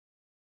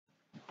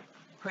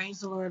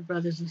Praise the Lord,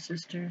 brothers and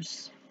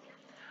sisters.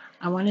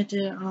 I wanted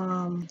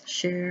to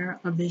share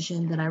a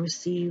vision that I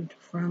received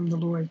from the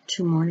Lord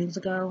 2 mornings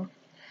ago,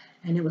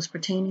 and it was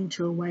pertaining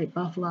to a white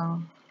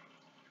buffalo.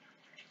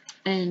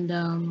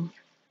 And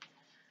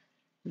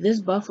this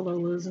buffalo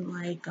wasn't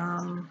like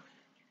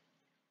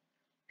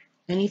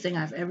anything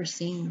I've ever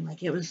seen.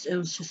 Like it was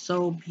just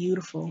so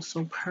beautiful,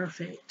 so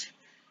perfect,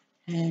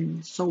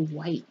 and so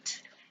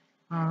white.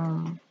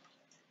 Um,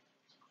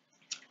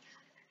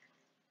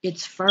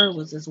 its fur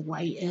was as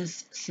white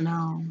as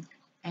snow,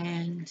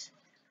 and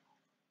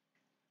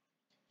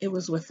it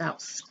was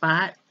without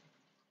spot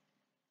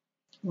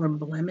or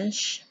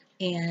blemish,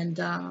 and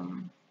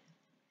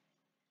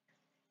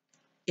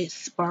it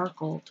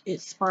sparkled.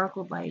 It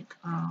sparkled like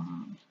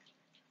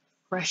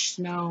fresh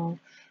snow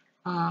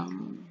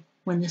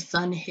when the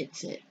sun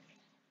hits it.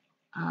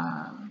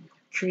 Uh,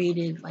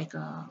 Created like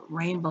a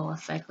rainbow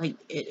effect. Like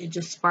it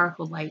just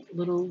sparkled like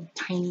little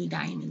tiny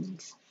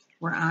diamonds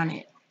were on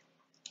it.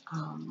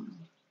 Um,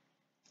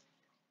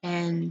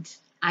 and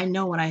I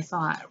know what I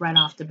thought right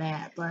off the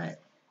bat,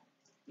 but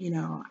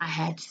I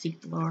had to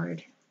seek the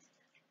Lord,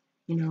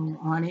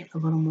 on it a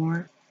little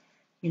more.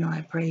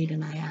 I prayed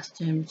and I asked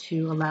Him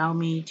to allow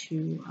me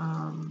to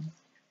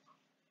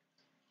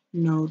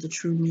know the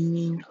true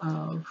meaning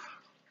of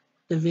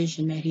the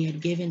vision that He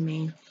had given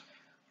me.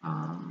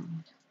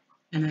 Um,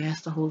 and I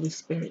asked the Holy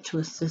Spirit to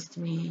assist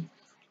me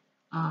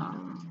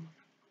um,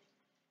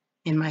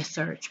 in my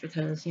search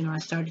because, I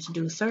started to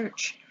do a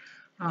search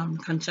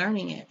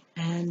concerning it.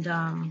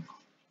 And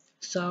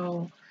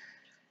so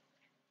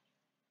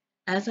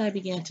as I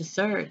began to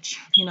search,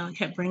 it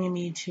kept bringing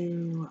me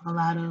to a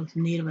lot of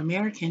Native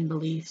American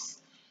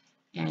beliefs.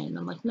 And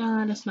I'm like,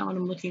 nah, that's not what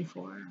I'm looking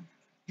for.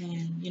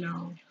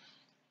 And,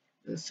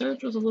 the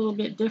search was a little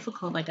bit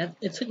difficult. Like,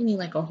 it took me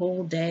like a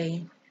whole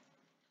day.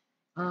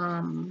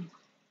 Um,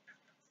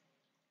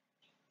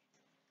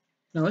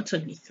 no, it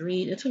took me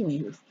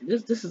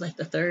this is like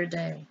the third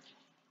day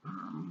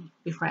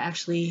before I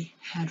actually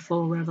had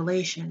full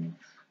revelation,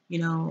 you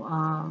know,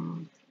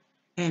 um,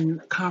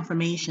 and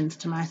confirmations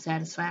to my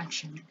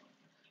satisfaction.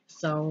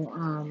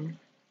 So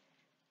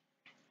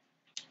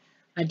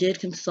I did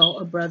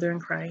consult a brother in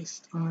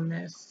Christ on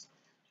this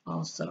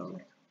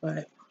also,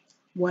 but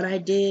what I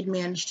did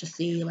manage to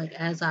see, like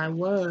as I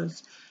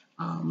was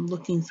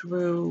looking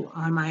through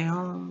on my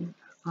own,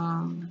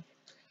 um,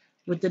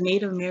 with the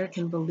Native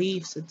American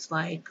beliefs, it's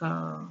like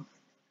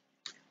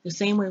the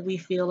same way we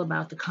feel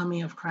about the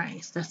coming of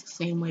Christ. That's the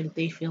same way that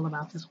they feel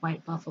about this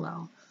white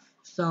buffalo.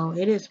 So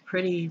it is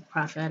pretty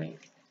prophetic.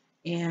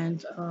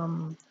 And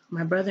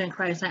my brother in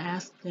Christ, I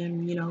asked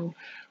him,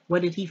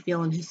 what did he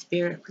feel in his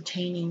spirit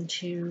pertaining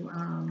to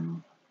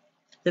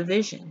the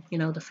vision,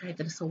 the fact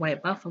that it's a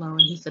white buffalo.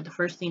 And he said the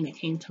first thing that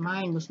came to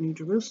mind was New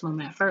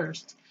Jerusalem at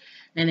first.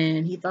 And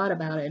then he thought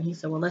about it and he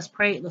said, well, let's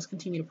pray. Let's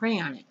continue to pray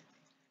on it.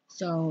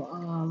 So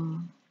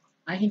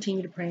I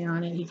continued to pray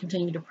on it. He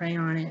continued to pray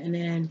on it. And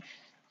then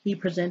he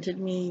presented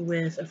me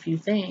with a few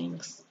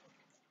things.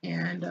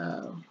 And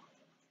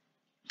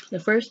the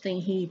first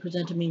thing he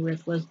presented me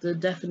with was the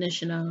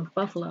definition of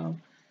buffalo.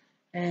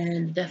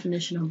 And the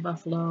definition of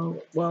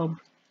buffalo, well,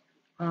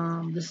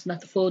 this is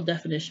not the full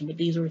definition, but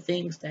these were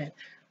things that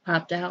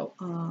popped out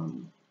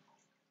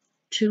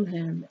to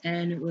him.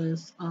 And it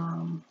was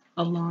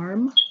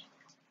alarm,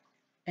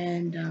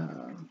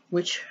 and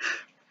which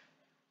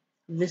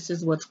this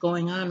is what's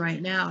going on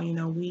right now.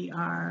 We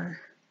are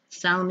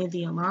sounding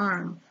the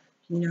alarm,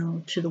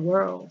 to the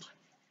world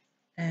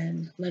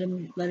and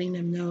letting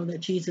them know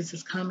that Jesus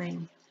is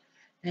coming.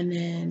 And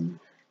then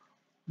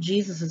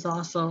Jesus is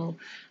also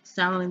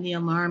sounding the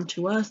alarm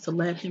to us to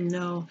let him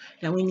know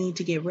that we need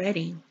to get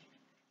ready.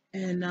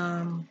 And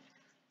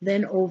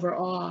then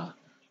overall,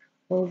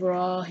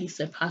 he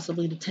said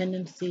possibly the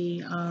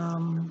tendency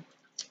for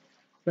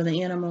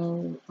the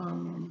animal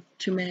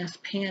to mass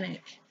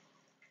panic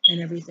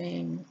and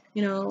everything.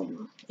 In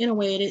a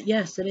way,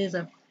 yes, it is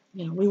a,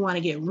 we want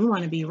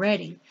to be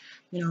ready,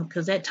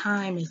 because that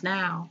time is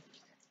now.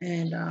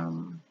 And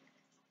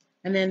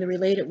then the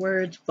related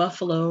words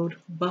buffaloed,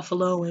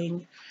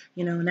 buffaloing,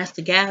 and that's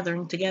the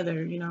gathering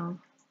together.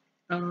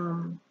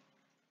 Um,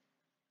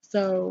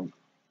 so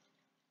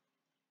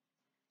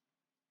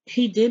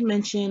he did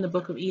mention the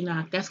Book of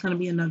Enoch. That's going to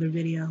be another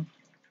video.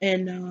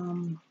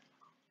 And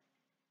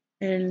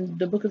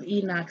the Book of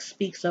Enoch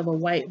speaks of a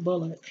white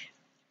bullock.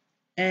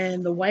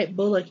 And the white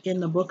bullock in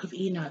the Book of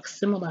Enoch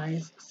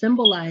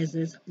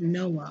symbolizes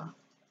Noah.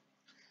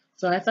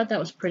 So I thought that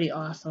was pretty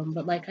awesome.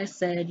 But like I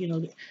said,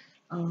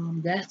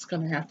 that's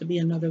going to have to be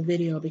another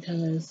video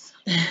because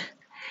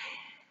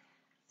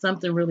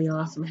something really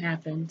awesome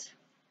happened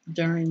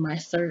during my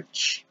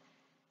search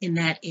in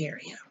that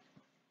area.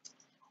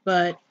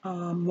 But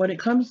when it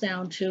comes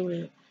down to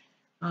it,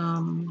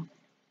 um,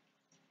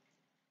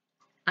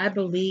 I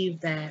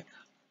believe that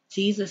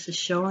Jesus is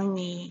showing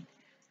me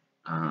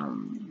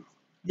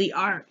the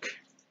ark.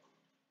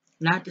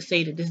 Not to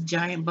say that this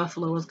giant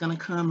buffalo is going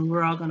to come and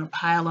we're all going to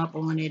pile up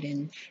on it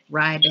and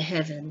ride to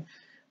heaven.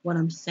 What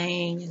I'm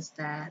saying is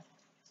that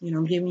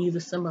I'm giving you the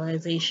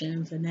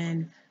symbolizations, and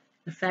then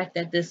the fact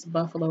that this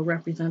buffalo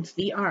represents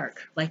the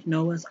ark, like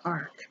Noah's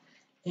ark,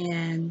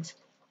 and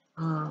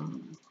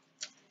um,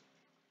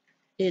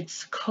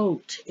 its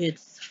coat,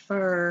 its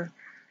fur,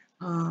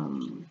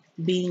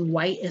 being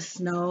white as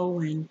snow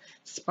and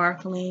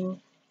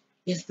sparkling,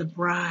 is the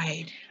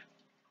bride,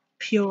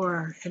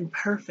 pure and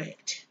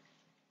perfect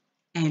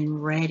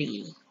and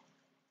ready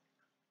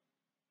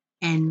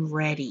and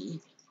ready.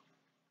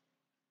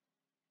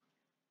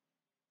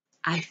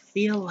 I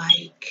feel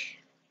like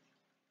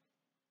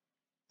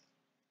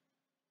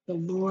the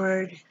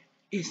Lord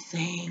is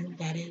saying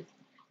that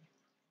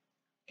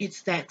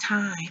it's that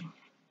time.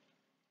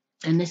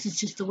 And this is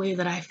just the way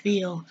that I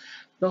feel.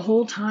 The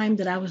whole time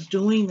that I was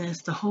doing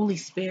this, the Holy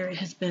Spirit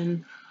has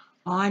been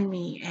on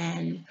me,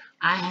 and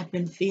I have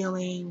been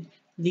feeling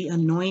the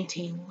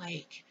anointing,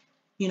 like,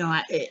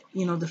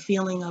 the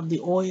feeling of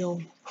the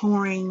oil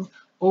pouring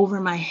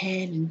over my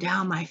head and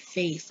down my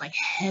face, like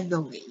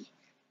heavily,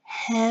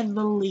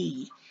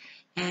 heavily.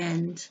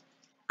 And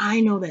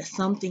I know that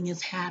something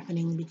is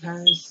happening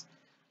because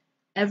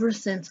ever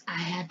since I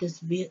had this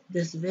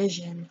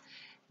vision,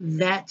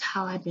 that's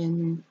how I've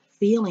been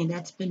feeling.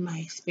 That's been my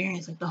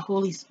experience. Like the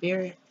Holy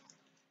Spirit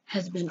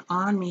has been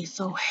on me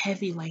so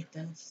heavy like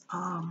this.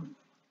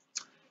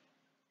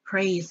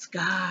 Praise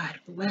God.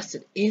 Blessed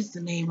is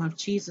the name of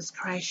Jesus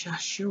Christ,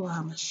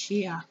 Yeshua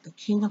Mashiach, the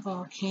King of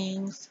all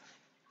kings,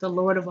 the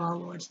Lord of all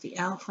lords, the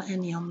Alpha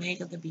and the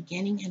Omega, the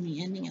beginning and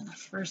the ending, and the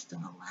first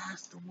and the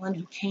last, the one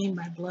who came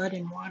by blood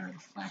and water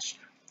and flesh,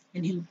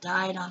 and who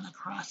died on the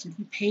cross, and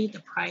who paid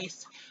the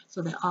price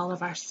so that all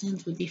of our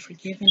sins would be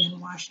forgiven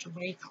and washed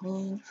away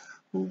clean,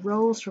 who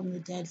rose from the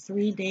dead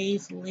 3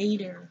 days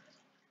later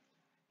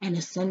and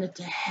ascended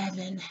to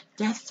heaven,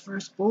 death's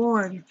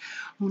firstborn,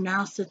 who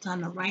now sits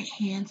on the right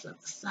hands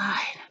of the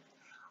side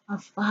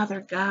of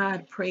Father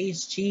God.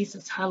 Praise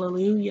Jesus.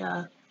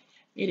 Hallelujah.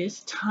 It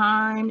is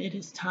time, it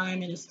is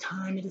time, it is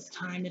time, it is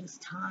time, it is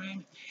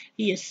time.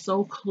 He is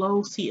so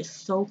close, he is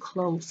so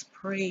close.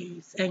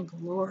 Praise and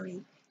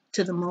glory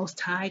to the Most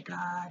High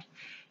God.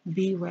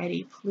 Be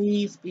ready,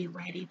 please be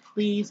ready,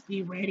 please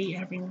be ready,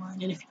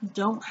 everyone. And if you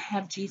don't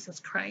have Jesus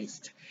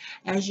Christ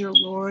as your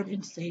Lord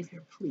and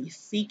Savior, please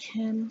seek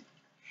him.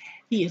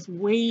 He is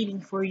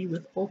waiting for you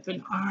with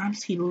open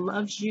arms. He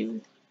loves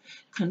you.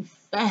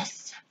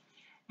 Confess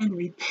and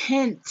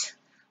repent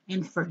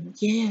and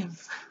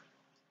forgive.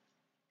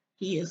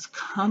 He is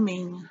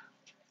coming.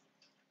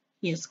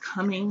 He is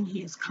coming.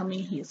 He is coming.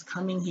 He is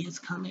coming. He is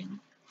coming.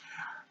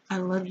 I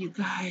love you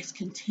guys.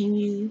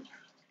 Continue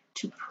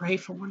to pray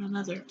for one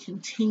another.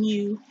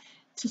 Continue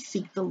to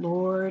seek the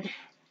Lord.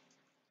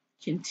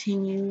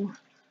 Continue,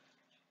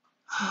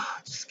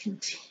 just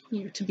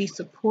continue to be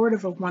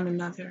supportive of one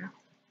another.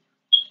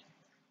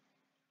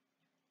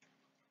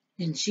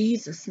 In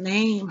Jesus'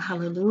 name,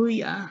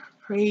 hallelujah.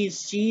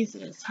 Praise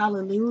Jesus.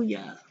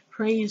 Hallelujah.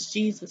 Praise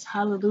Jesus.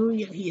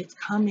 Hallelujah. He is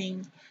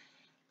coming.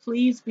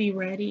 Please be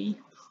ready.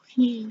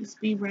 Please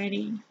be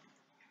ready.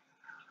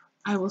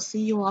 I will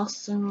see you all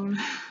soon.